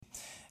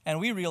And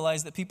we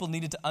realized that people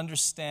needed to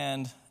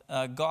understand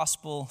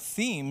gospel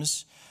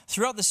themes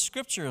throughout the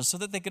scriptures so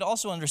that they could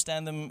also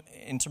understand them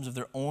in terms of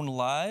their own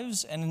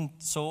lives and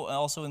so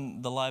also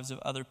in the lives of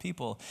other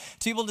people.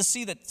 To be able to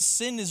see that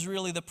sin is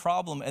really the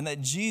problem and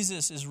that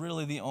Jesus is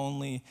really the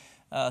only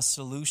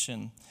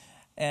solution.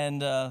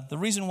 And the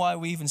reason why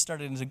we even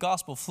started into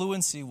gospel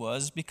fluency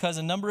was because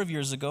a number of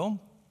years ago,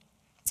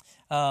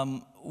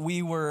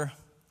 we were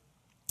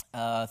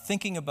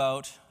thinking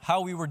about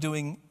how we were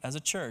doing as a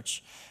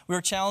church. We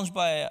were challenged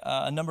by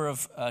a number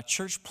of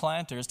church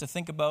planters to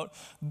think about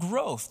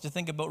growth, to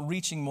think about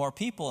reaching more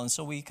people. And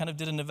so we kind of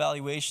did an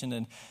evaluation.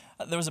 And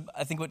there was,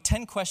 I think, about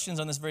 10 questions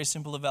on this very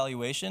simple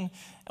evaluation.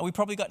 And we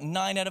probably got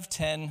 9 out of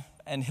 10,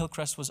 and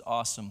Hillcrest was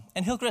awesome.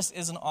 And Hillcrest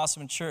is an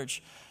awesome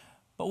church.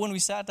 But when we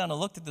sat down and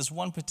looked at this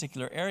one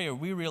particular area,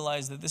 we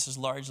realized that this is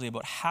largely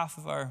about half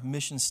of our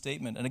mission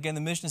statement. And again,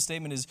 the mission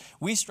statement is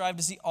we strive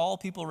to see all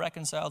people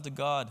reconciled to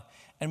God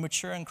and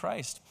mature in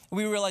Christ. And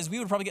we realized we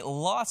would probably get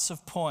lots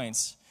of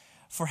points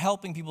for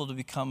helping people to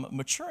become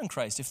mature in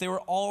Christ if they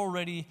were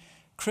already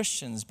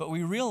Christians. But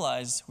we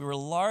realized we were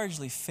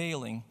largely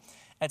failing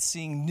at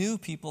seeing new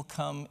people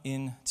come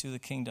into the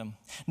kingdom.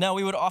 Now,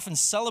 we would often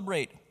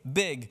celebrate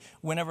big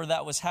whenever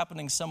that was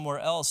happening somewhere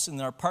else in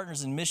our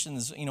partners in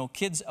missions,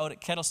 kids out at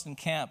Kettleston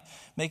Camp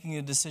making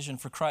a decision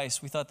for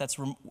Christ. We thought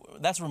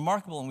that's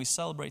remarkable, and we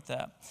celebrate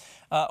that.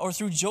 Or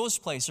through Joe's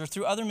Place or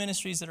through other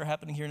ministries that are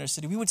happening here in our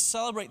city. We would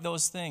celebrate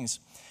those things.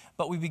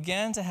 But we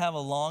began to have a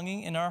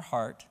longing in our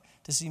heart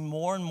to see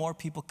more and more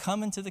people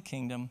come into the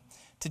kingdom,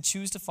 to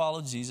choose to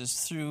follow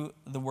Jesus through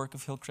the work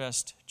of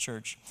Hillcrest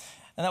Church.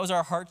 And that was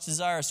our heart's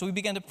desire. So we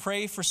began to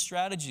pray for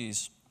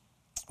strategies.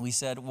 We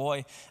said,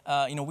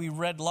 we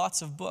read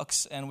lots of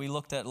books and we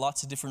looked at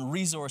lots of different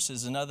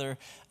resources and other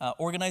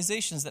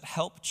organizations that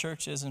help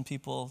churches and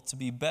people to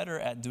be better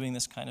at doing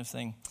this kind of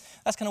thing.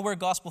 That's kind of where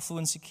gospel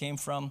fluency came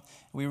from.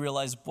 We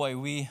realized,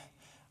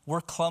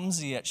 we're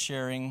clumsy at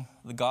sharing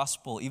the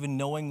gospel, even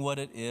knowing what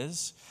it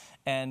is.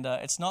 And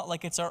it's not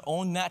like it's our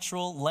own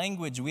natural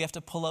language. We have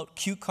to pull out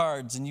cue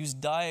cards and use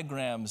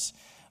diagrams.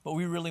 But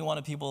we really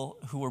wanted people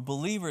who are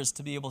believers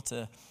to be able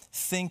to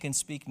think and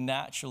speak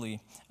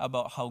naturally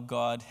about how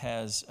God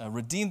has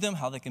redeemed them,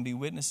 how they can be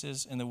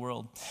witnesses in the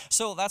world.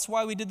 So that's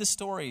why we did the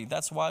story.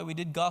 That's why we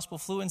did gospel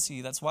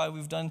fluency. That's why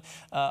we've done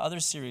other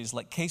series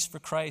like Case for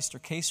Christ or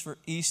Case for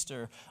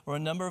Easter or a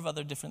number of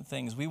other different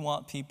things. We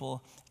want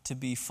people to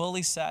be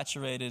fully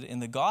saturated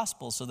in the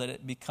gospel so that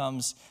it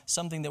becomes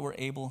something that we're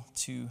able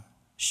to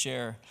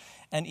share.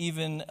 And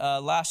even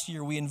last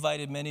year, we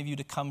invited many of you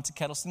to come to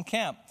Kettleston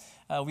Camp.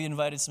 We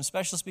invited some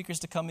special speakers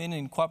to come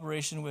in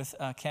cooperation with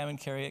Cam and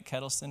Carrie at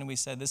Kettleston, and we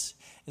said this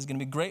is going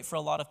to be great for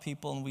a lot of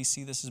people, and we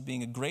see this as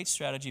being a great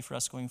strategy for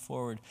us going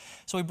forward.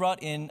 So we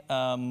brought in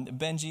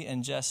Benji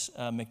and Jess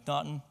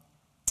McNaughton.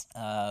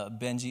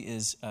 Benji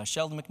is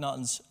Sheldon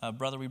McNaughton's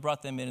brother. We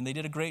brought them in, and they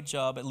did a great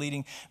job at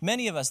leading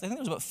many of us. I think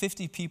there was about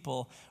 50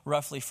 people,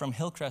 roughly, from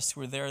Hillcrest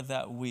who were there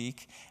that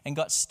week and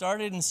got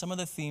started in some of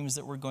the themes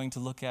that we're going to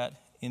look at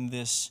in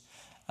this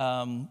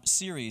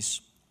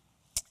series.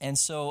 And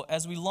so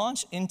as we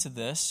launch into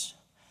this,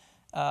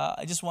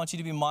 I just want you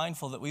to be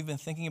mindful that we've been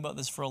thinking about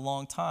this for a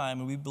long time,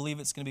 and we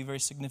believe it's going to be very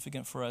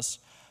significant for us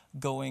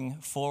going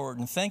forward.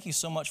 And thank you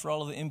so much for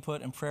all of the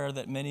input and prayer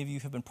that many of you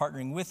have been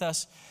partnering with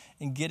us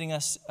in getting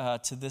us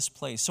to this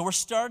place. So we're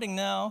starting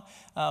now,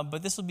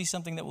 but this will be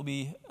something that will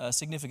be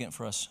significant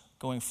for us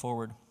going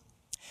forward.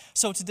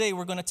 So today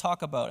we're going to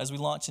talk about, as we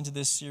launch into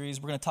this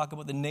series, we're going to talk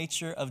about the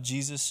nature of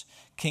Jesus'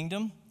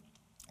 kingdom.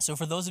 So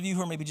for those of you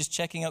who are maybe just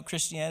checking out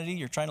Christianity,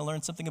 you're trying to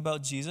learn something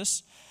about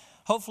Jesus,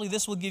 hopefully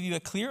this will give you a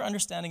clear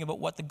understanding about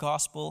what the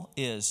gospel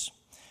is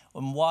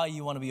and why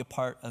you want to be a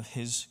part of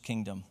his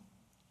kingdom.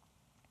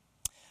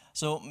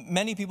 So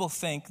many people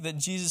think that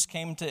Jesus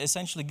came to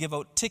essentially give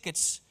out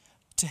tickets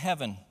to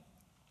heaven,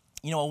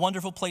 a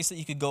wonderful place that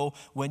you could go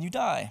when you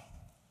die.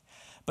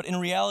 But in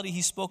reality,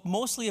 he spoke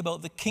mostly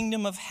about the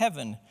kingdom of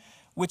heaven,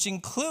 which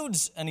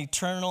includes an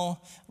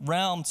eternal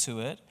realm to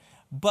it,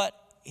 but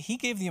he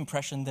gave the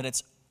impression that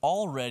it's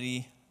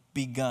already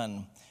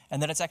begun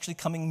and that it's actually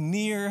coming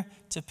near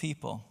to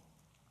people.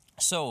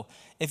 So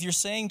if you're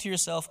saying to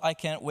yourself, I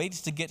can't wait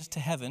to get to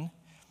heaven,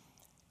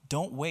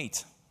 don't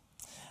wait.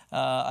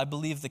 I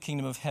believe the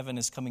kingdom of heaven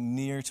is coming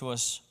near to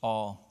us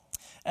all.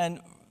 And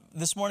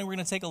this morning we're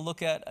going to take a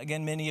look at,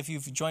 again, many of you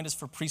who've joined us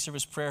for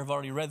pre-service prayer have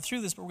already read through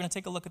this, but we're going to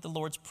take a look at the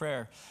Lord's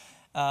Prayer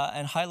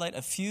and highlight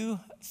a few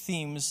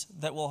themes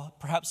that will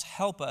perhaps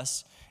help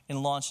us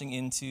in launching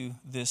into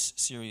this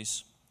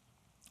series.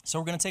 So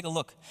we're going to take a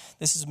look.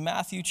 This is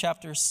Matthew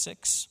chapter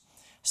 6,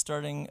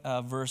 starting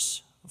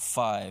verse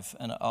 5.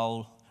 And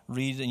I'll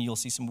read and you'll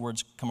see some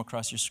words come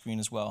across your screen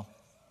as well.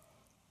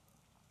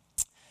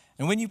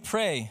 And when you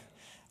pray,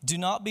 do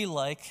not be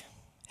like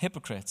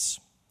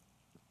hypocrites.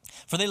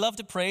 For they love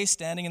to pray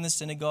standing in the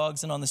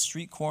synagogues and on the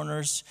street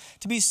corners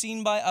to be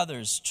seen by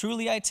others.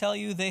 Truly I tell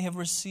you, they have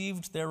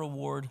received their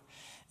reward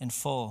in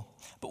full.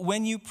 But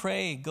when you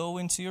pray, go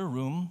into your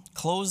room,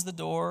 close the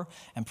door,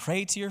 and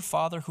pray to your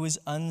Father who is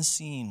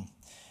unseen.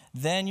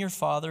 Then your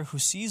Father, who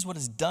sees what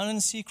is done in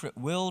secret,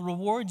 will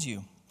reward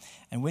you.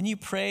 And when you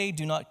pray,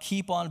 do not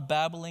keep on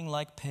babbling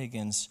like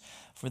pagans,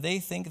 for they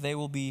think they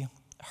will be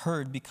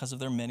heard because of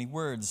their many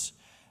words.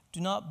 Do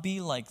not be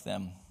like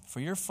them, for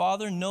your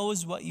Father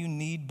knows what you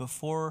need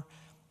before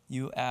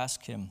you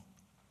ask him.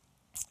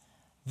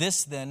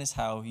 This then is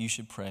how you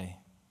should pray.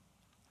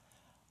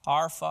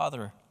 Our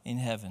Father in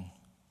heaven,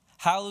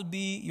 hallowed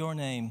be your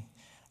name.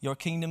 Your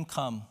kingdom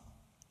come.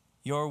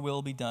 Your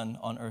will be done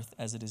on earth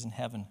as it is in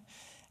heaven.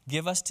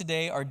 Give us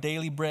today our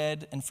daily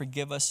bread, and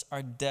forgive us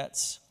our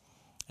debts,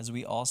 as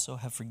we also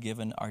have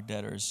forgiven our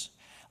debtors.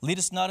 Lead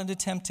us not into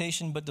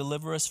temptation, but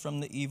deliver us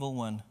from the evil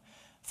one.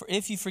 For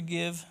if you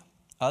forgive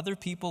other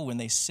people when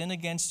they sin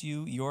against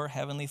you, your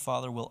heavenly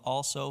Father will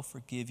also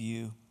forgive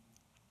you.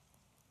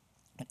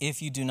 And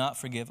if you do not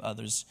forgive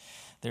others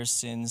their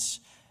sins,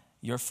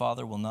 your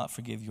Father will not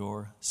forgive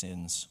your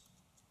sins.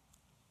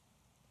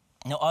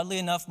 Now, oddly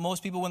enough,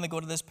 most people, when they go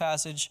to this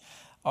passage,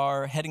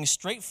 are heading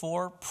straight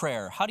for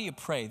prayer. How do you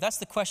pray? That's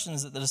the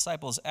questions that the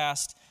disciples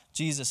asked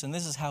Jesus, and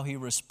this is how he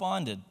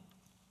responded.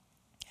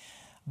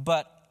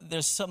 But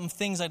there's some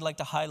things I'd like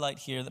to highlight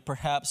here that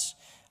perhaps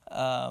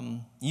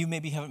you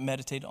maybe haven't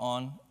meditated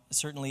on.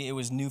 Certainly, it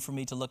was new for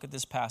me to look at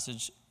this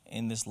passage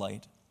in this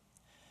light.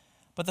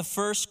 But the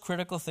first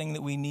critical thing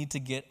that we need to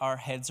get our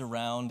heads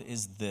around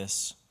is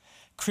this.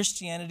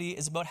 Christianity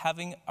is about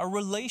having a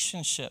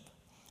relationship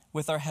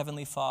with our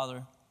Heavenly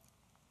Father.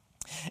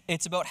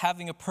 It's about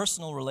having a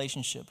personal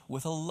relationship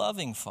with a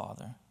loving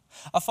Father.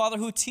 A Father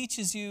who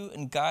teaches you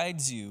and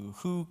guides you,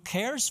 who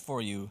cares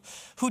for you,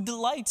 who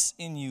delights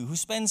in you, who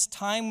spends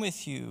time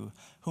with you,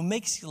 who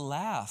makes you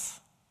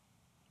laugh.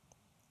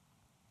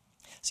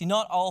 See,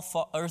 not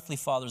all earthly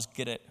fathers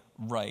get it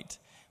right.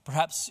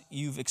 Perhaps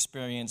you've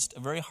experienced a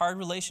very hard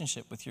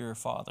relationship with your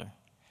father.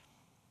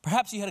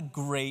 Perhaps you had a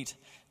great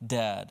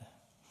dad.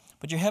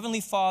 But your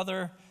Heavenly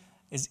Father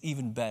is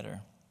even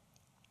better.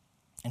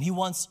 And he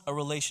wants a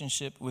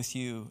relationship with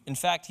you. In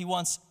fact, he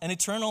wants an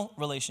eternal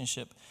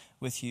relationship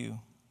with you.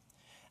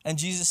 And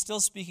Jesus, still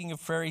speaking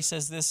of prayer, he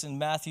says this in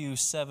Matthew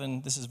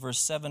 7, this is verse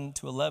 7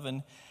 to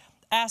 11.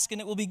 Ask and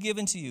it will be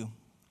given to you.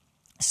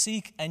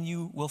 Seek and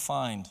you will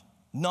find.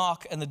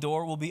 Knock and the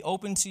door will be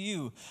open to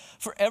you.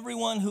 For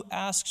everyone who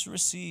asks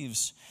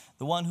receives.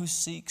 The one who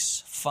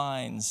seeks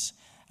finds.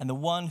 And the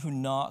one who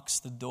knocks,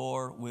 the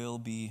door will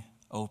be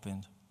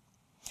opened.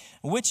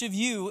 Which of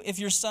you, if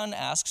your son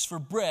asks for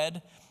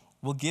bread,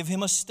 will give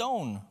him a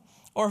stone?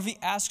 Or if he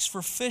asks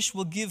for fish,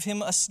 will give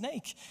him a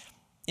snake?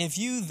 If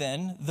you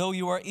then, though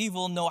you are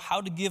evil, know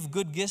how to give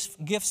good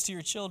gifts to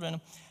your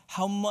children,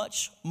 how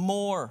much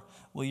more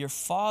will your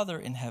Father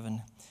in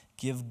heaven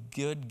give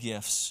good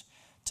gifts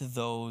to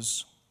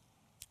those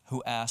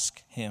who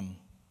ask him?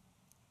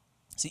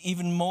 See,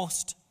 even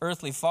most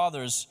earthly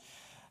fathers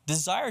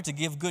desire to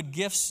give good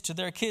gifts to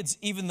their kids,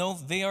 even though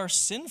they are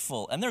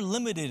sinful and they're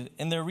limited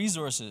in their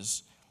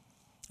resources.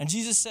 And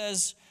Jesus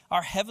says,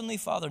 our Heavenly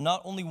Father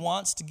not only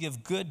wants to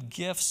give good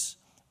gifts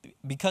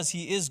because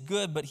he is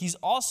good, but he's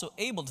also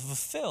able to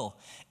fulfill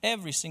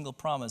every single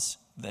promise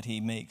that he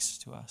makes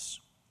to us.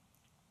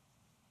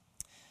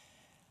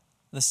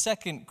 The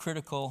second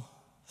critical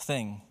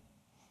thing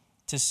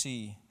to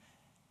see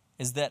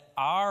is that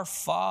our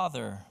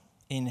Father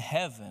in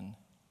heaven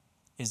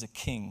is a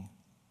king.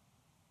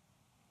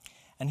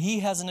 And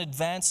he has an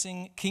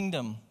advancing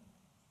kingdom.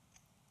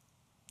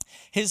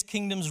 His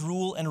kingdom's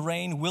rule and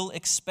reign will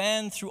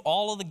expand through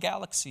all of the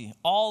galaxy,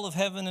 all of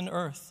heaven and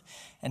earth,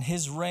 and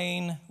his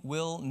reign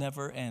will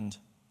never end.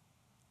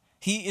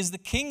 He is the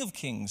King of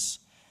kings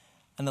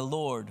and the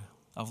Lord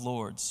of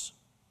lords.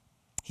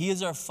 He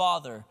is our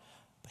Father,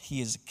 but he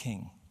is a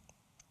king.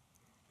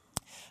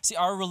 See,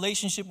 our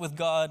relationship with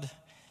God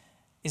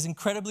is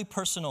incredibly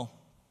personal.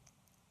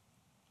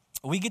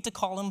 We get to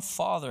call him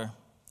Father.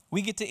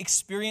 We get to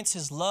experience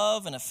his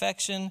love and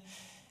affection,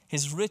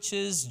 his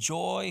riches,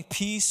 joy,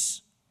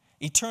 peace,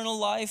 eternal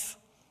life.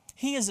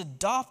 He has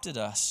adopted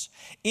us.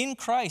 In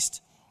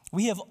Christ,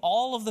 we have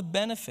all of the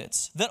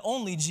benefits that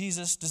only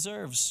Jesus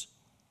deserves.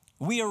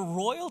 We are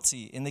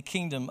royalty in the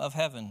kingdom of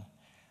heaven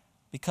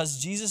because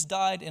Jesus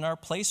died in our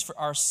place for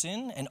our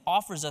sin and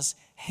offers us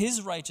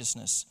his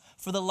righteousness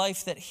for the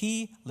life that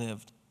he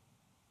lived.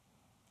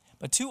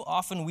 But too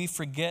often we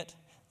forget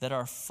that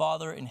our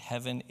Father in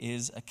heaven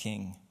is a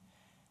king,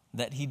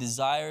 that he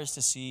desires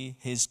to see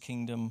his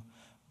kingdom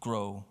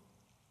grow,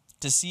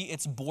 to see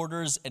its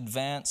borders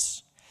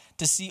advance,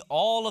 to see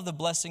all of the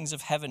blessings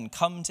of heaven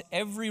come to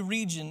every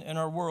region in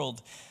our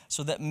world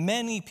so that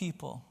many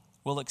people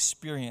will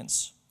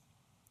experience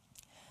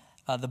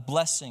the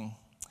blessing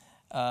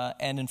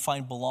and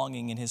find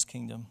belonging in his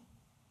kingdom.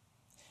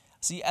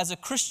 See, as a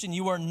Christian,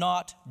 you are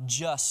not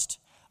just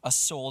a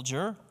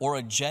soldier or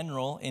a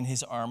general in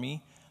his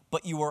army,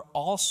 but you are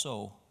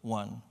also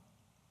one.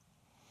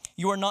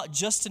 You are not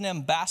just an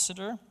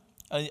ambassador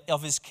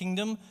of his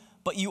kingdom,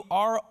 but you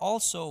are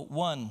also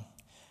one.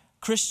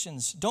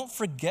 Christians, don't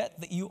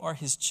forget that you are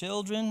his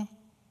children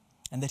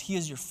and that he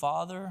is your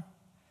Father,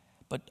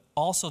 but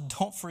also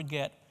don't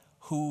forget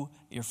who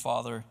your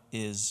Father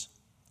is.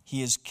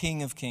 He is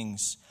King of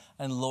kings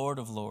and Lord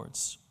of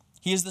lords.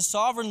 He is the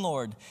sovereign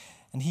Lord,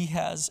 and he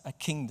has a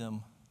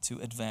kingdom to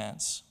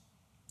advance.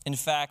 In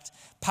fact,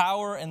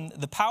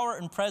 the power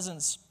and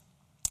presence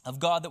of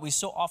God that we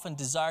so often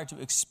desire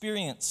to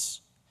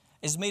experience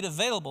is made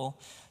available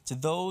to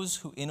those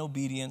who in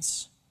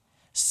obedience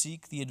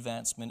seek the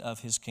advancement of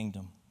his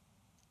kingdom.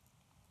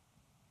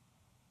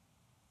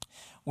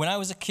 When I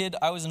was a kid,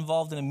 I was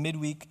involved in a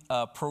midweek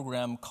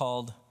program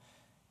called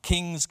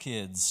King's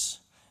Kids,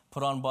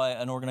 put on by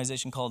an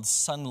organization called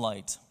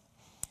Sunlight.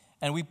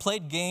 And we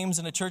played games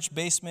in a church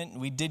basement,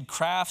 and we did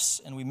crafts,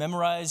 and we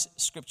memorized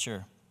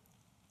scripture.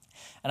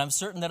 And I'm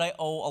certain that I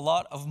owe a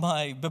lot of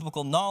my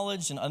biblical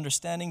knowledge and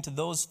understanding to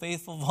those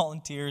faithful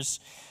volunteers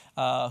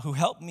who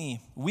helped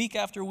me week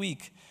after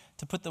week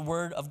to put the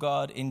word of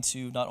God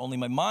into not only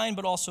my mind,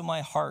 but also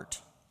my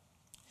heart.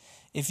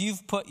 If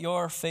you've put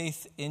your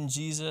faith in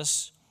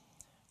Jesus,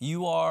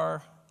 you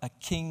are a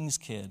king's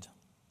kid.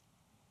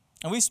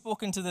 And we've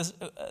spoken to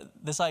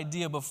this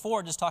idea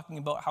before, just talking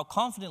about how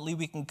confidently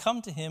we can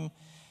come to him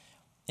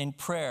in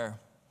prayer.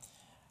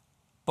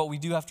 But we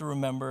do have to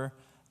remember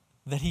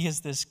that he is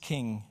this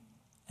king,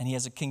 and he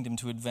has a kingdom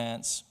to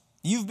advance.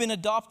 You've been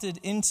adopted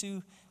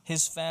into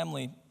his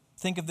family.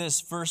 Think of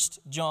this, 1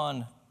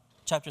 John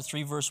chapter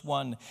 3, verse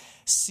 1.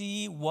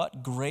 See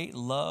what great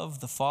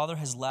love the Father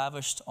has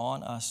lavished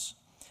on us,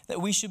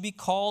 that we should be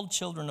called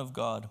children of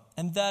God,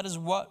 and that is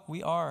what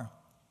we are.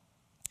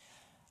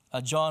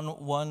 John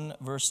 1,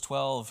 verse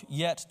 12,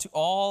 yet to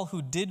all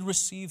who did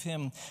receive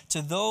him,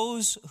 to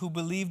those who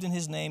believed in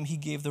his name, he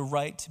gave the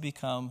right to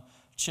become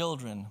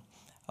children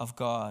of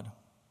God.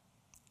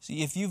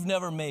 See, if you've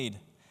never made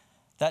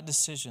that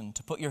decision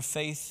to put your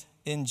faith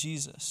in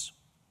Jesus,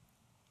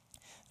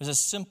 there's a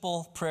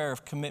simple prayer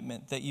of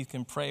commitment that you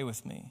can pray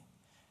with me.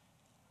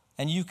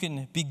 And you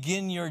can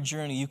begin your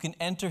journey. You can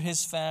enter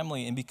his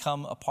family and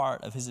become a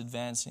part of his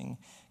advancing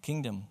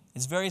kingdom.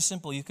 It's very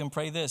simple. You can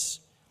pray this.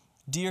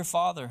 Dear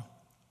Father,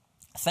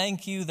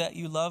 thank you that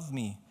you love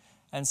me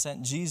and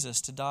sent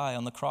Jesus to die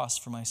on the cross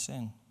for my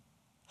sin.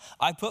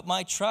 I put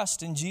my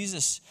trust in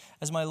Jesus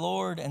as my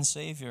Lord and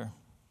Savior.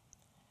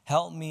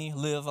 Help me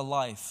live a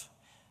life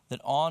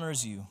that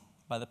honors you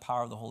by the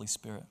power of the Holy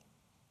Spirit.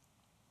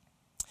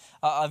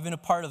 I've been a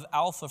part of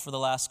Alpha for the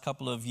last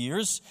couple of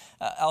years.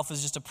 Alpha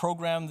is just a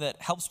program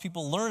that helps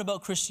people learn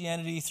about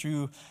Christianity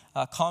through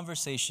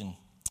conversation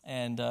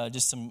and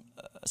just some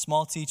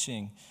small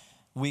teaching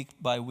week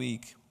by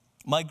week.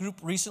 My group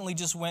recently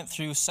just went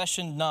through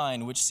session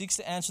 9, which seeks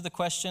to answer the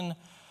question,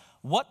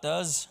 what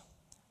does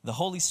the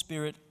Holy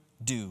Spirit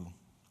do?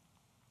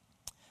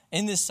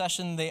 In this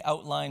session, they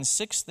outlined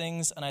 6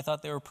 things, and I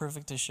thought they were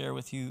perfect to share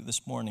with you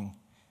this morning.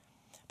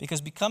 Because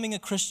becoming a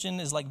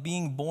Christian is like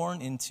being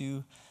born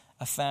into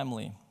a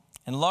family.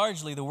 And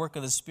largely, the work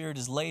of the Spirit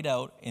is laid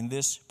out in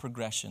this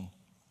progression.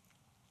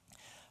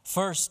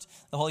 First,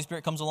 the Holy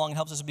Spirit comes along and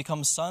helps us to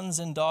become sons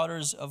and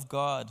daughters of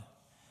God.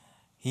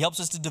 He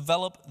helps us to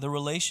develop the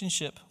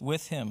relationship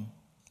with him.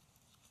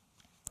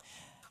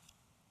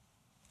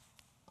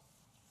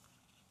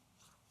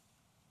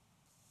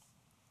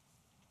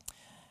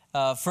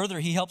 Further,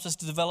 he helps us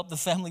to develop the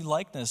family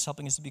likeness,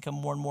 helping us to become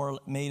more and more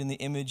made in the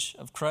image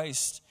of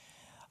Christ.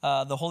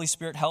 The Holy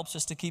Spirit helps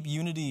us to keep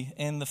unity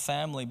in the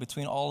family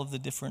between all of the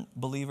different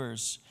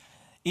believers.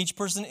 Each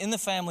person in the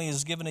family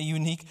is given a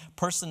unique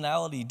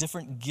personality,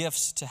 different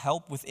gifts to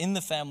help within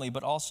the family,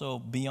 but also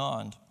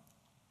beyond.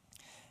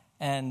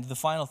 And the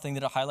final thing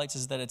that it highlights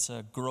is that it's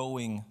a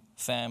growing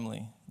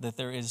family, that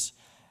there is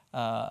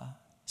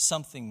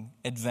something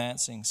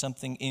advancing,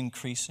 something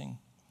increasing.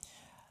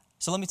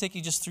 So let me take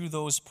you just through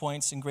those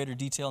points in greater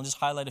detail and just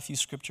highlight a few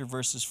scripture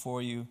verses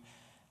for you.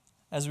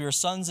 As we are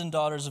sons and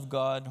daughters of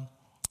God,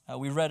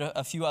 we read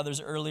a few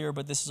others earlier,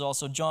 but this is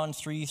also John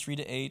 3,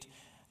 3-8.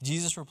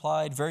 Jesus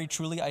replied, very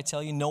truly, I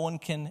tell you, no one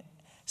can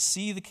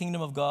see the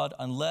kingdom of God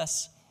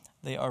unless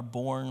they are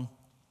born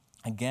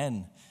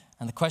again.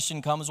 And the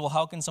question comes, well,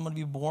 how can someone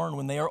be born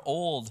when they are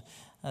old?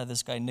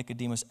 This guy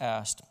Nicodemus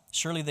asked.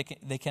 Surely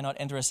they cannot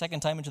enter a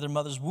second time into their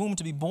mother's womb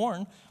to be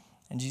born.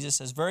 And Jesus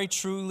says, very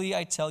truly,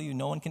 I tell you,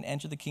 no one can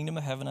enter the kingdom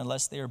of heaven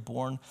unless they are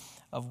born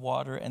of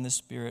water and the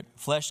Spirit.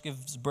 Flesh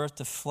gives birth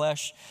to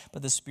flesh,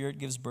 but the Spirit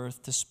gives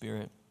birth to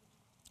spirit.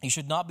 You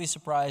should not be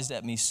surprised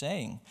at me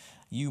saying,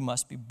 you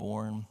must be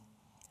born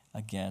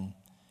again.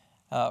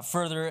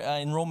 Further,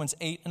 in Romans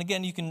 8, and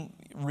again, you can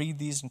read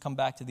these and come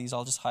back to these.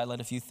 I'll just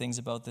highlight a few things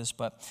about this.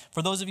 But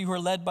for those of you who are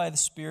led by the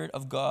Spirit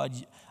of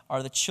God,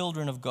 are the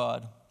children of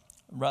God.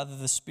 Rather,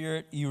 the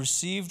Spirit you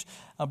received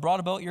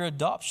brought about your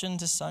adoption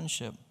to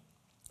sonship.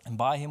 And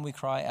by him we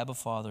cry, Abba,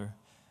 Father.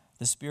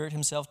 The Spirit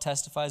himself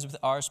testifies with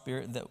our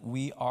spirit that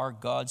we are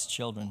God's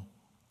children.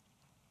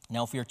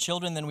 Now, if we are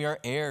children, then we are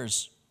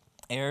heirs,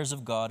 heirs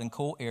of God and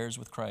co-heirs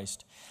with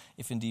Christ,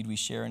 if indeed we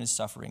share in his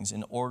sufferings,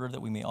 in order that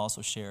we may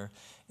also share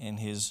in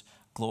his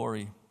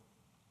glory.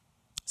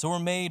 So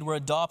we're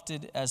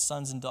adopted as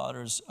sons and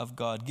daughters of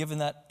God, given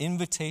that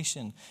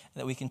invitation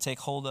that we can take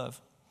hold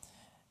of.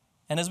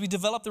 And as we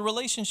develop the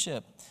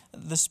relationship,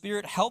 the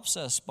Spirit helps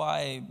us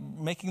by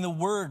making the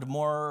Word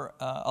more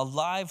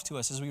alive to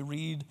us as we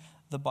read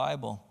the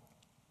Bible.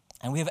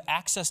 And we have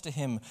access to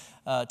Him,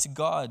 to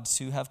God,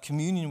 to have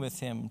communion with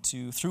Him,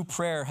 to, through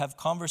prayer, have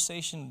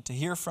conversation, to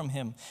hear from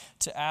Him,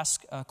 to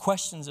ask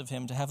questions of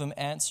Him, to have Him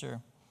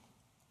answer.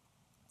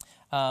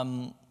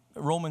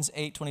 Romans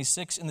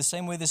 8:26, in the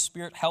same way the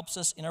Spirit helps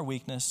us in our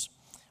weakness.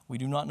 We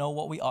do not know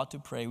what we ought to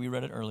pray. We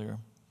read it earlier.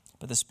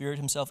 But the Spirit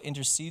Himself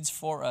intercedes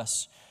for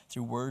us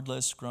through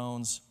wordless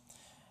groans.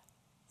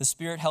 The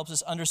Spirit helps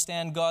us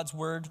understand God's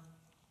Word.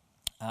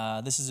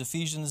 This is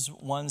Ephesians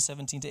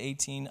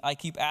 1:17-18. I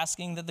keep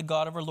asking that the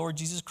God of our Lord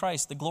Jesus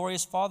Christ, the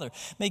glorious Father,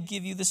 may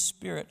give you the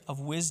spirit of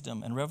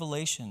wisdom and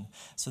revelation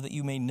so that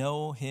you may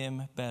know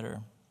Him better.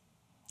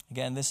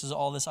 Again, this is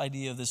all this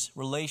idea of this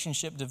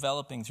relationship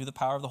developing through the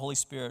power of the Holy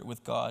Spirit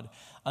with God,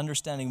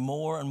 understanding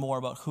more and more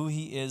about who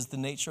He is, the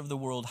nature of the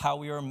world, how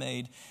we are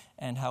made,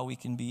 and how we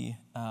can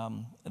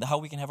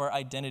have our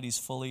identities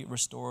fully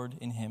restored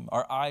in Him,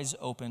 our eyes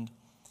opened.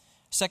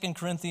 2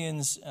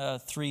 Corinthians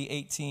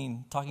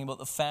 3:18, talking about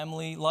the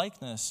family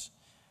likeness.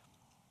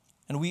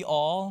 And we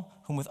all,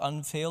 whom with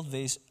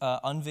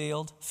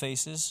unveiled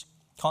faces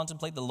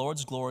contemplate the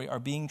Lord's glory, are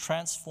being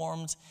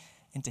transformed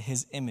into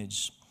His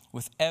image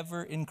with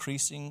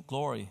ever-increasing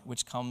glory,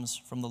 which comes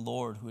from the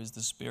Lord, who is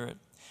the Spirit.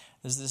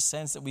 There's this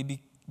sense that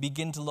we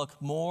begin to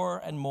look more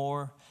and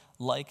more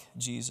like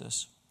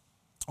Jesus.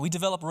 We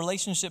develop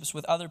relationships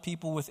with other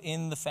people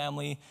within the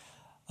family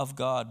of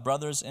God,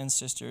 brothers and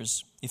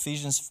sisters.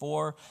 Ephesians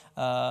 4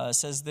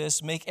 says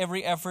this, make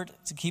every effort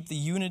to keep the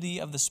unity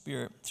of the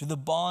Spirit through the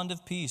bond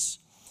of peace.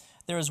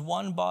 There is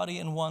one body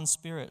and one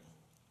Spirit.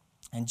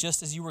 And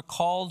just as you were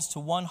called to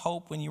one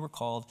hope when you were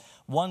called,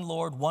 one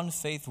Lord, one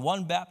faith,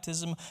 one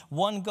baptism,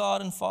 one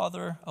God and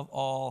Father of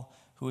all,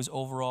 who is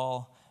over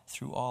all,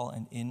 through all,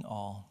 and in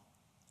all.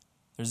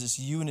 There's this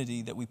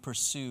unity that we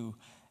pursue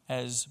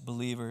as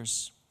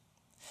believers.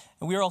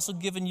 And we are also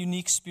given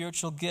unique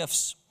spiritual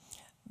gifts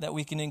that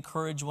we can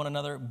encourage one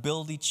another,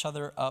 build each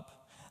other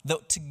up,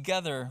 that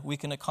together we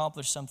can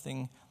accomplish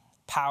something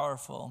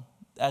powerful,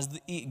 as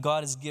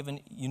God has given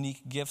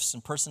unique gifts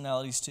and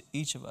personalities to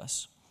each of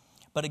us.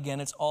 But again,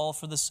 it's all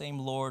for the same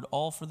Lord,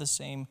 all for the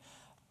same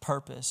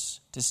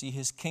purpose, to see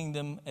His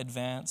kingdom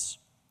advance.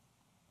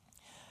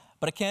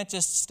 But it can't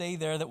just stay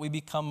there that we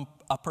become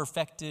a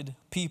perfected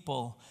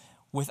people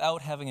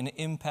without having an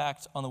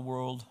impact on the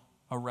world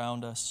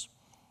around us.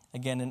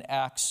 Again, in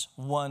Acts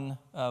 1,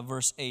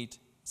 verse 8, it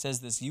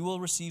says this, you will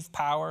receive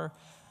power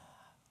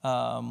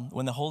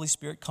when the Holy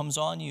Spirit comes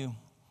on you,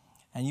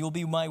 and you will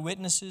be my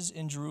witnesses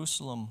in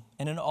Jerusalem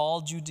and in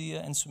all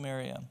Judea and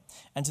Samaria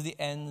and to the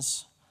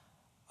ends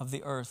of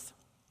the earth.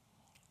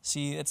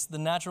 See, it's the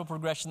natural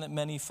progression that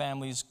many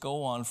families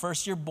go on.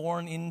 First, you're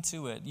born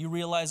into it. You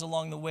realize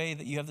along the way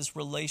that you have this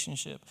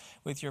relationship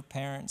with your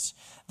parents,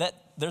 that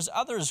there's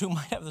others who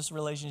might have this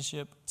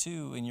relationship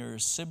too, in your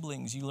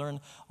siblings. You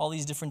learn all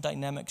these different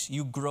dynamics.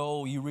 You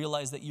grow. You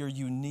realize that you're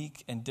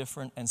unique and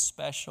different and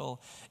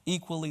special,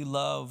 equally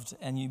loved,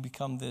 and you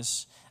become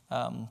this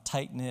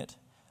tight-knit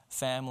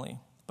family.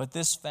 But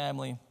this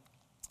family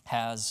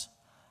has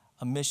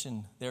a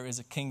mission. There is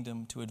a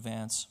kingdom to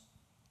advance.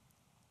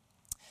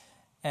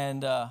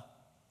 And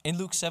in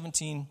Luke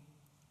 17,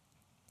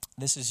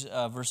 this is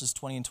verses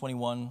 20 and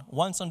 21.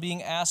 Once on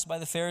being asked by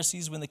the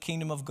Pharisees when the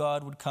kingdom of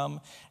God would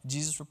come,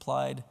 Jesus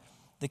replied,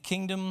 the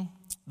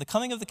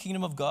coming of the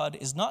kingdom of God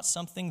is not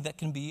something that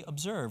can be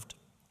observed.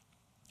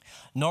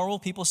 Nor will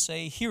people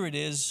say, here it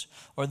is,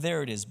 or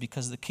there it is,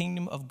 because the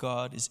kingdom of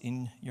God is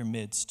in your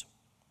midst.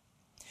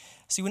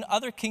 See, when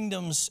other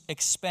kingdoms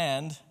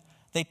expand,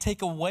 they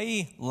take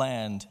away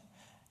land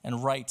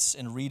and rights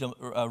and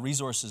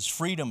resources,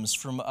 freedoms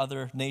from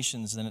other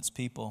nations and its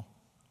people.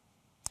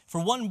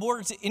 For one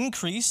border to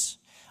increase,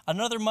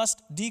 another must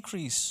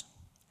decrease.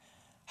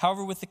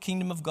 However, with the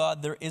kingdom of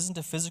God, there isn't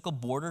a physical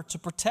border to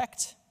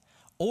protect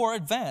or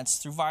advance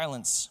through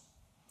violence.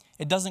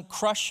 It doesn't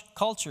crush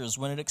cultures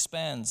when it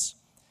expands.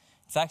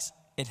 In fact,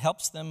 it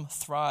helps them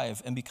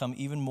thrive and become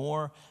even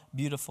more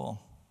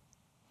beautiful.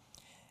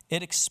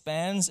 It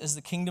expands as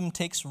the kingdom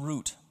takes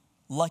root,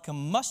 like a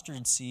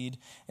mustard seed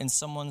in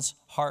someone's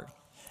heart.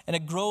 And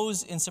it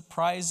grows in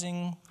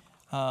surprising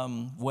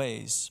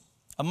ways.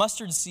 A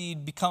mustard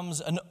seed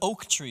becomes an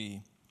oak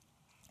tree,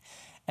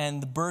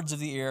 and the birds of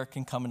the air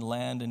can come and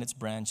land in its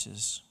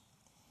branches.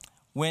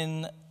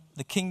 When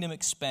the kingdom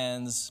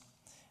expands,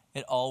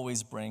 it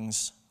always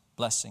brings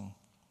blessing.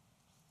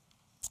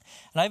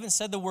 And I haven't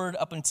said the word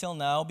up until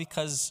now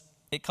because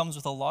it comes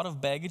with a lot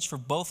of baggage for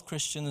both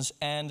Christians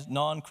and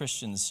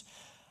non-Christians.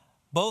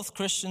 Both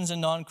Christians and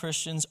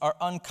non-Christians are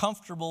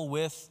uncomfortable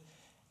with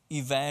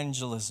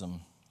evangelism.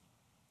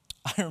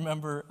 I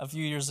remember a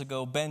few years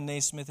ago, Ben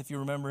Naismith, if you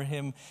remember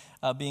him,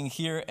 being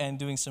here and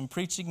doing some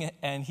preaching,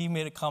 and he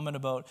made a comment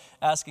about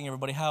asking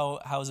everybody,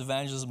 how's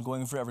evangelism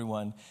going for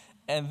everyone?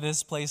 And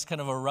this place kind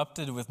of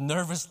erupted with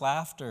nervous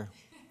laughter.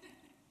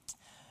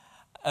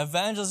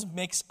 Evangelism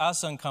makes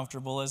us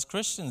uncomfortable as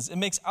Christians. It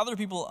makes other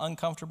people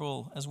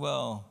uncomfortable as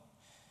well.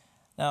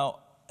 Now,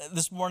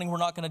 this morning we're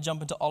not going to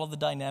jump into all of the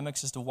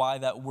dynamics as to why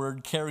that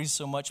word carries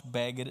so much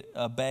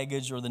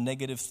baggage or the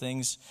negative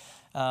things,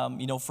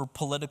 for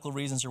political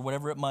reasons or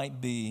whatever it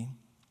might be.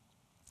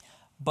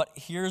 But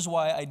here's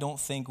why I don't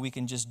think we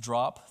can just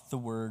drop the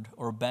word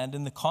or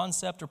abandon the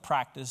concept or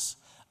practice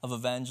of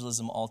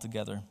evangelism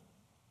altogether.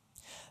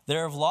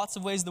 There are lots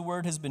of ways the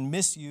word has been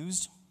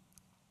misused,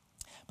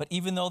 but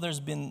even though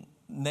there's been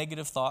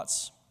negative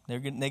thoughts,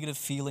 negative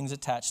feelings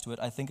attached to it,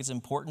 I think it's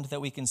important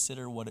that we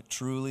consider what it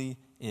truly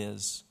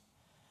is.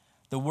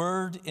 The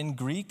word in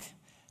Greek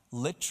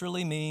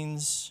literally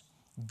means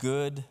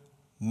good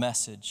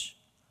message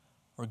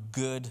or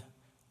good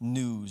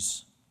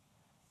news.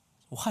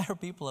 Why are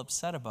people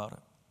upset about it?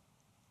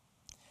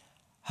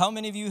 How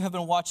many of you have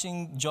been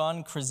watching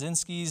John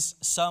Krasinski's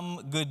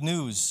Some Good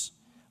News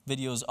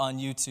videos on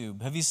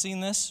YouTube? Have you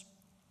seen this?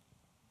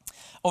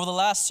 Over the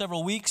last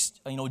several weeks,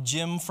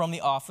 Jim from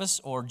The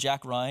Office, or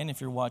Jack Ryan, if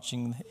you're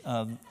watching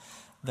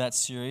that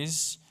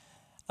series,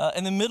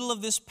 in the middle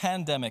of this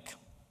pandemic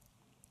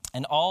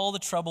and all the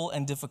trouble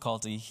and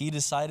difficulty, he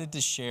decided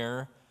to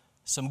share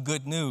some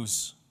good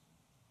news.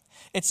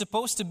 It's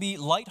supposed to be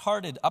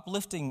lighthearted,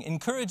 uplifting,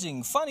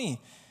 encouraging, funny.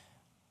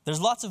 There's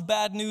lots of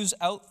bad news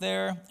out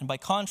there, and by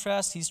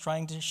contrast, he's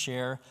trying to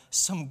share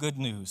some good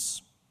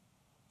news.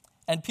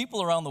 And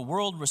people around the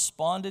world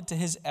responded to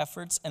his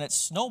efforts, and it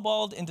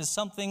snowballed into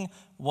something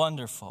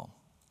wonderful.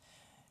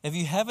 If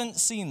you haven't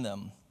seen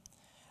them,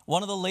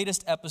 one of the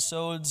latest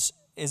episodes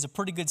is a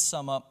pretty good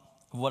sum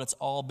up of what it's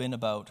all been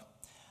about.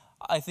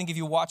 I think if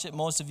you watch it,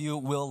 most of you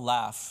will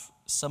laugh.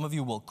 Some of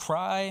you will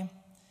cry.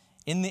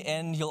 In the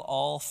end, you'll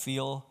all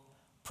feel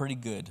pretty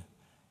good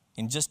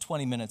in just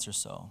 20 minutes or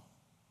so.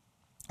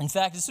 In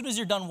fact, as soon as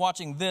you're done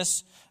watching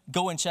this,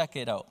 go and check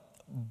it out.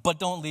 But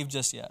don't leave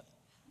just yet.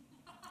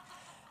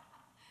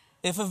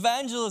 If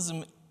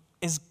evangelism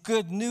is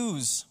good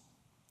news,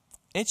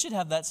 it should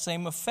have that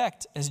same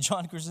effect as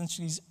John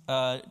Krasinski's,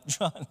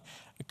 John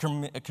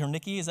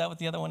Krasinski, is that what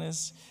the other one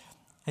is?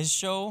 His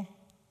show.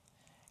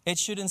 It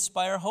should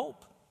inspire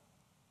hope.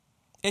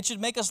 It should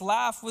make us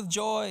laugh with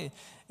joy.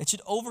 It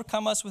should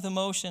overcome us with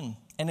emotion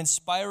and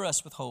inspire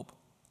us with hope.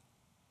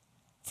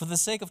 For the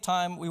sake of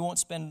time, we won't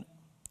spend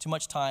too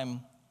much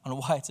time on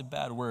why it's a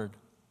bad word,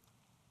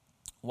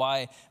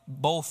 why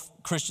both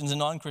Christians and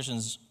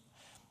non-Christians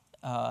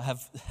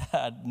have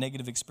had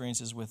negative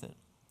experiences with it.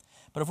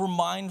 But if we're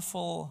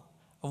mindful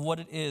of what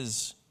it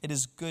is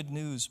good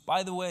news.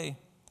 By the way,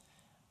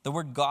 the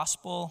word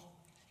gospel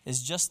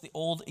is just the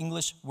old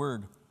English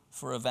word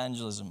for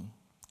evangelism.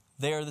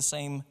 They are the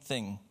same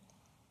thing.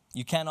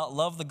 You cannot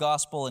love the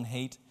gospel and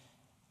hate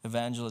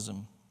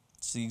evangelism.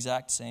 It's the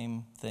exact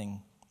same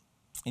thing.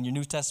 In your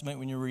New Testament,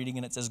 when you're reading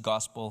and it says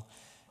gospel,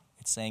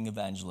 it's saying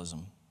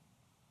evangelism.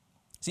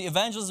 See,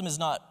 evangelism is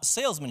not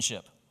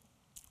salesmanship,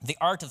 the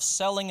art of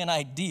selling an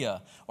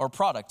idea or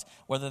product,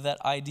 whether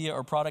that idea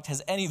or product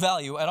has any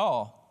value at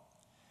all.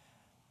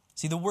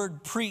 See, the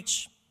word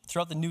preach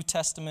throughout the New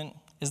Testament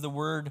is the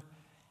word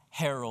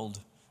herald.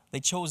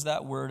 They chose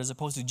that word as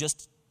opposed to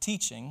just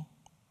teaching.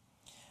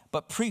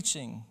 But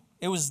preaching,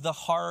 it was the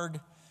hard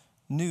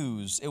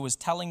news. It was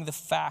telling the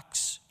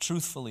facts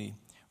truthfully,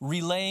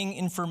 relaying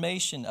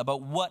information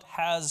about what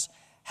has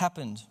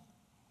happened.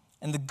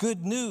 And the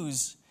good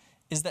news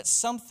is that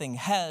something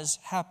has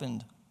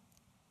happened.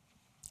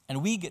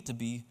 And we get to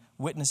be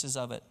witnesses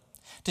of it,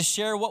 to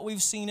share what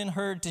we've seen and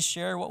heard, to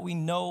share what we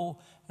know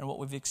and what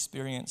we've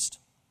experienced.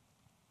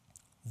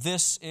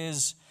 This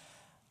is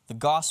the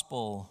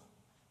gospel,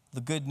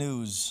 the good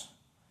news.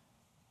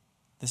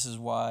 This is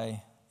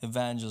why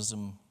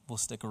evangelism will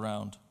stick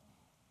around.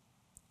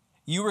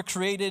 You were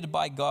created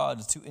by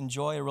God to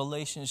enjoy a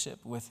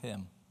relationship with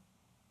Him.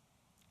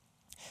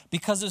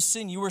 Because of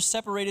sin, you were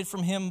separated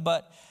from Him,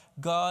 but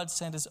God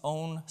sent His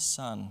own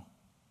Son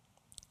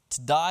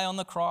to die on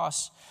the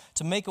cross,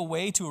 to make a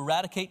way to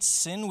eradicate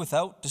sin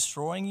without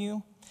destroying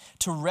you,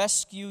 to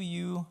rescue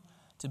you,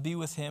 to be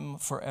with Him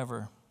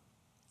forever.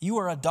 You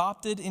are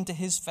adopted into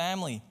His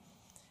family,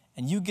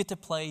 and you get to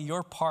play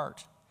your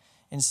part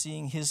in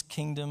seeing His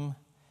kingdom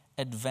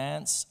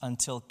advance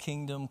until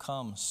kingdom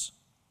comes.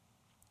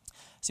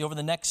 See, over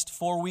the next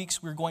 4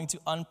 weeks, we're going to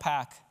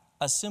unpack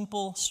a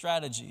simple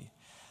strategy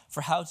for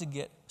how to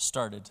get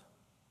started.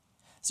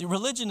 See,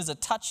 religion is a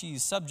touchy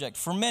subject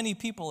for many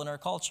people in our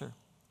culture.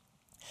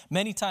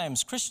 Many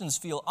times, Christians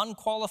feel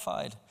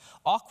unqualified,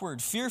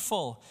 awkward,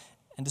 fearful,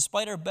 and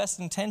despite our best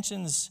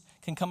intentions,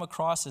 can come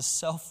across as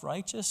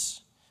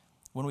self-righteous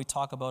when we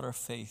talk about our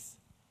faith.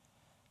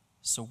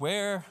 So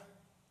where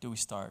do we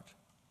start?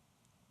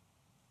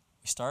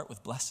 We start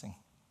with blessing.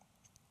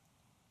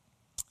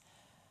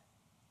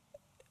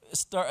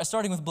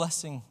 Starting with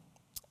blessing,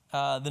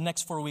 the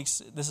next 4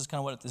 weeks, this is kind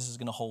of what this is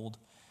going to hold.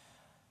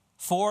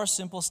 4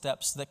 simple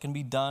steps that can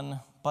be done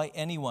by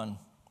anyone.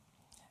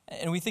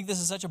 And we think this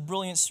is such a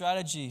brilliant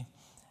strategy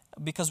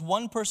because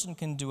one person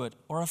can do it,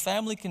 or a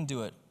family can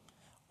do it,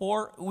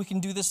 or we can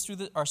do this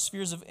through our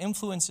spheres of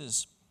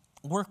influences,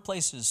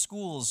 workplaces,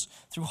 schools,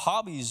 through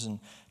hobbies and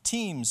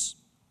teams,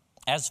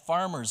 as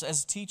farmers,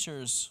 as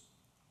teachers.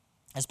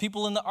 as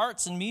people in the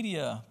arts and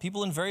media,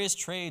 people in various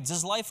trades,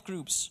 as life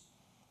groups.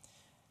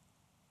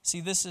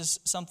 See, this is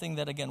something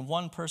that, again,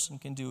 one person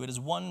can do. It is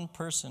one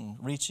person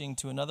reaching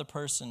to another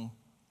person,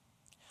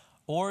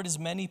 or it is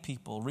many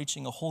people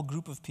reaching a whole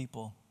group of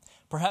people.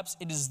 Perhaps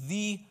it is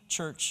the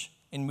church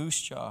in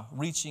Moose Jaw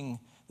reaching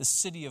the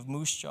city of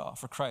Moose Jaw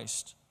for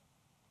Christ.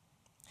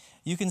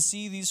 You can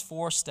see these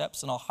 4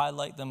 steps, and I'll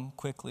highlight them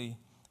quickly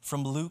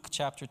from Luke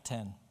chapter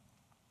 10.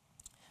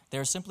 They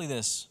are simply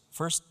this: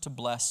 first, to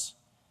bless,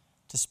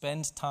 to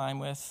spend time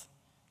with,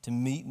 to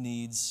meet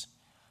needs,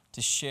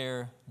 to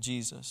share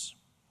Jesus.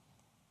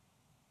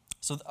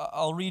 So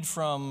I'll read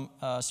from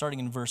starting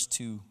in verse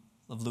 2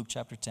 of Luke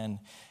chapter 10.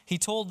 He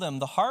told them,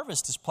 "The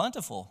harvest is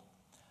plentiful,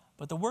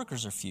 but the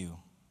workers are few.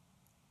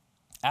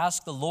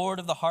 Ask the Lord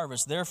of the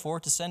harvest, therefore,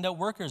 to send out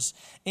workers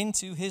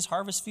into his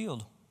harvest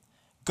field.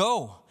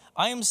 Go,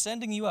 I am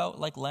sending you out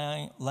like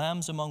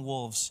lambs among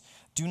wolves.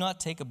 Do not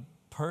take a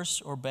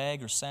purse or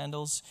bag or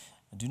sandals,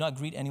 and do not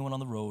greet anyone on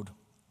the road.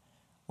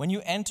 When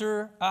you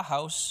enter a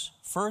house,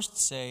 first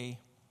say,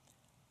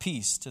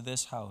 'Peace to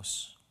this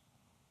house.'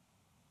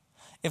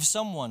 If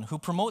someone who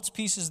promotes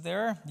peace is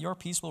there, your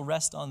peace will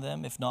rest on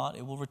them. If not,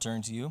 it will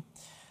return to you.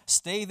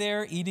 Stay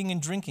there, eating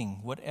and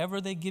drinking whatever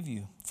they give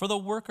you, for the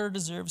worker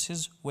deserves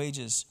his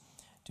wages.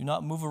 Do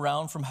not move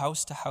around from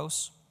house to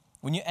house.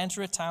 When you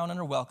enter a town and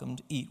are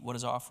welcomed, eat what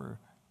is offered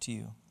to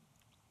you.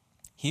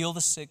 Heal the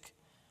sick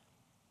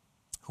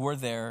who are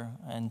there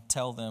and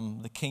tell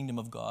them the kingdom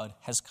of God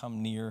has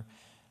come near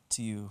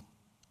to you."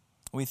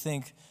 We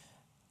think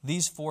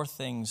these 4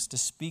 things, to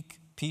speak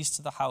peace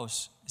to the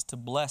house, is to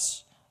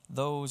bless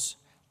those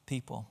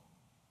people.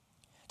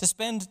 To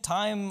spend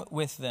time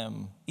with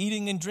them,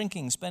 eating and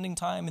drinking, spending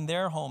time in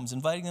their homes,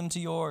 inviting them to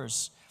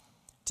yours.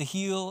 To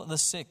heal the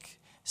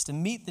sick is to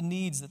meet the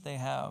needs that they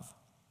have.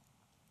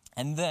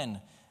 And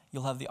then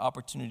you'll have the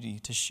opportunity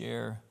to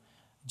share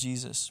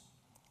Jesus.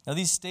 Now,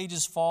 these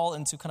stages fall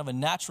into kind of a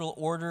natural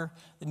order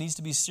that needs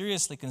to be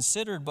seriously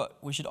considered,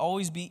 but we should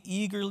always be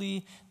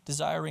eagerly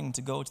desiring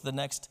to go to the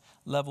next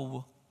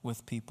level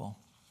with people.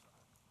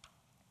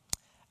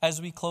 As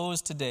we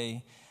close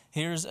today,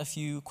 here's a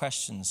few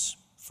questions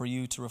for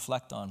you to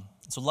reflect on.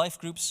 So life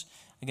groups,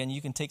 again,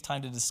 you can take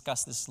time to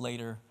discuss this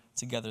later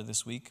together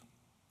this week.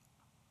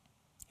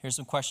 Here's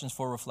some questions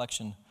for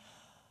reflection.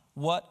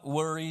 What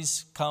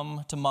worries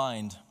come to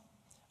mind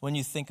when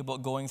you think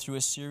about going through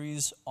a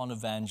series on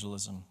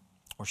evangelism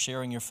or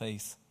sharing your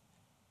faith?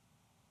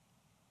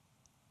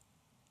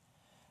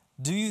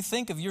 Do you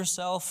think of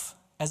yourself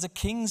as a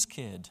king's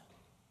kid?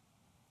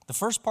 The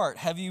first part,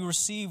 have you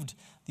received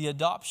the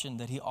adoption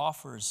that he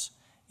offers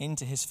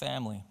into his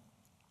family?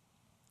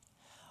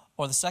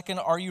 Or the second,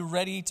 are you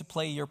ready to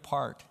play your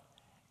part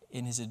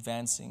in his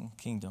advancing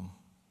kingdom?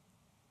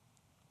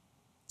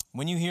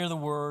 When you hear the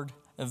word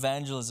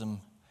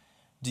evangelism,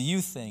 do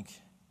you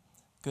think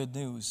good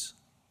news?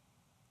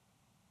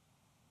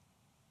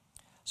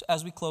 So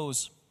as we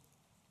close,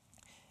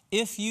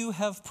 if you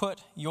have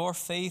put your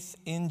faith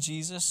in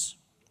Jesus,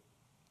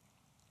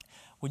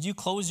 would you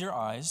close your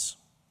eyes?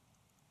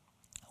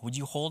 Would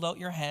you hold out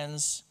your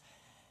hands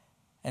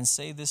and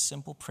say this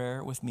simple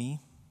prayer with me?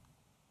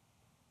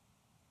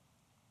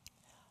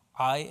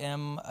 I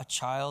am a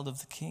child of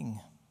the King.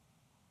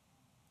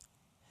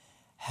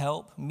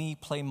 Help me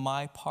play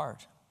my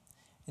part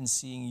in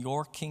seeing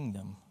your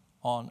kingdom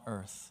on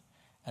earth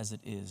as it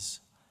is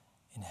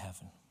in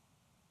heaven.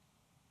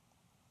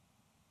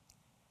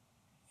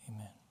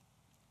 Amen.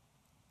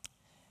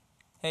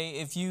 Hey,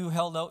 if you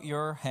held out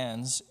your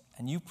hands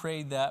and you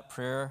prayed that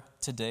prayer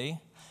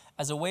today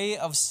as a way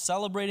of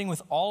celebrating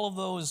with all of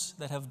those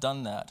that have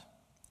done that,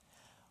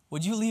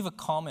 would you leave a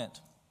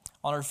comment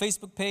on our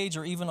Facebook page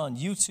or even on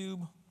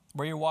YouTube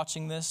where you're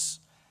watching this?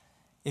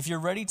 If you're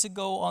ready to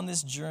go on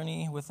this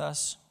journey with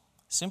us,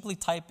 simply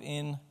type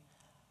in,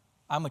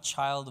 I'm a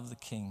child of the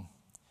King,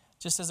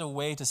 just as a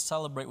way to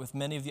celebrate with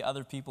many of the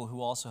other people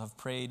who also have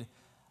prayed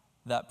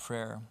that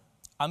prayer.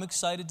 I'm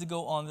excited to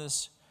go on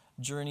this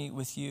journey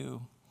with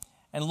you.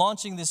 And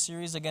launching this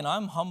series, again,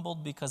 I'm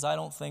humbled because I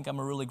don't think I'm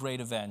a really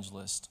great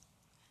evangelist.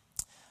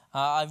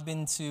 I've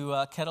been to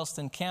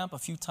Kettleston Camp a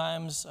few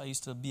times. I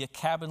used to be a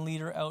cabin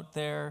leader out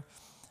there.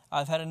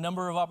 I've had a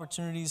number of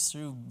opportunities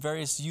through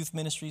various youth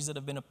ministries that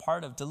I've been a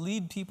part of to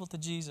lead people to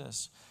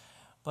Jesus.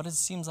 But it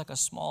seems like a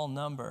small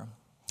number.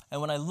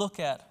 And when I look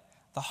at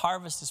the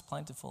harvest is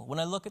plentiful, when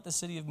I look at the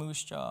city of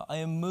Moose Jaw, I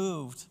am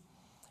moved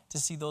to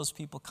see those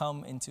people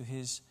come into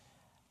his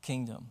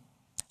kingdom.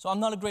 So I'm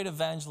not a great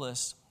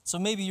evangelist. So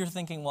maybe you're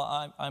thinking,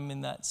 well, I'm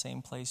in that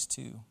same place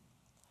too.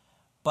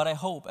 But I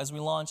hope as we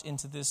launch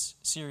into this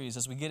series,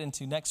 as we get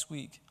into next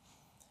week,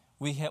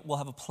 we'll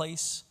have a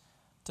place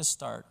to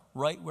start,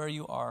 right where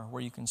you are,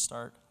 where you can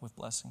start with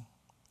blessing.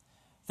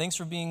 Thanks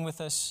for being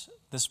with us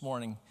this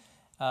morning.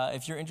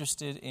 If you're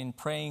interested in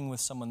praying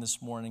with someone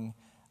this morning,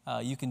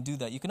 you can do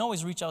that. You can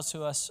always reach out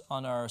to us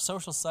on our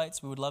social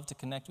sites. We would love to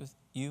connect with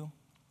you.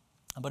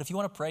 But if you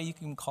want to pray, you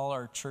can call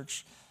our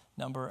church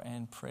number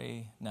and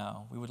pray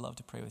now. We would love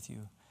to pray with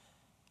you.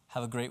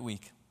 Have a great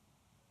week.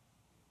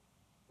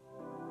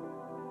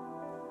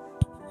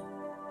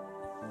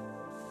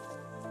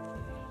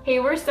 Hey,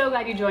 we're so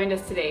glad you joined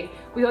us today.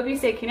 We hope you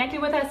stay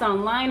connected with us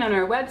online on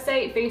our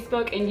website,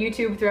 Facebook, and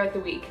YouTube throughout the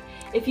week.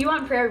 If you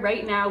want prayer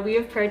right now, we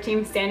have prayer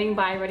teams standing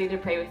by ready to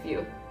pray with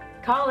you.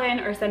 Call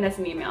in or send us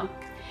an email.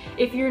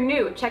 If you're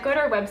new, check out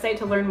our website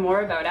to learn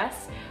more about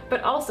us,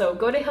 but also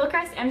go to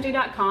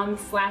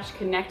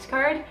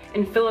hillcrestmj.com/connectcard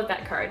and fill out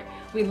that card.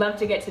 We'd love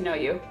to get to know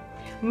you.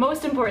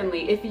 Most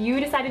importantly, if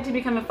you decided to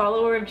become a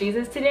follower of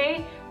Jesus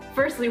today,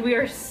 firstly, we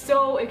are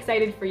so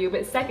excited for you,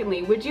 but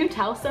secondly, would you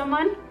tell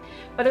someone?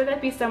 Whether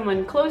that be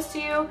someone close to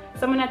you,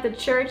 someone at the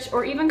church,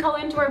 or even call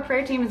into our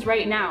prayer teams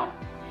right now.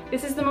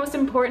 This is the most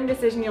important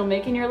decision you'll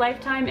make in your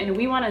lifetime, and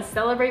we want to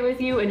celebrate with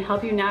you and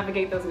help you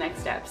navigate those next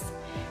steps.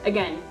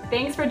 Again,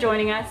 thanks for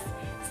joining us.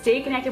 Stay connected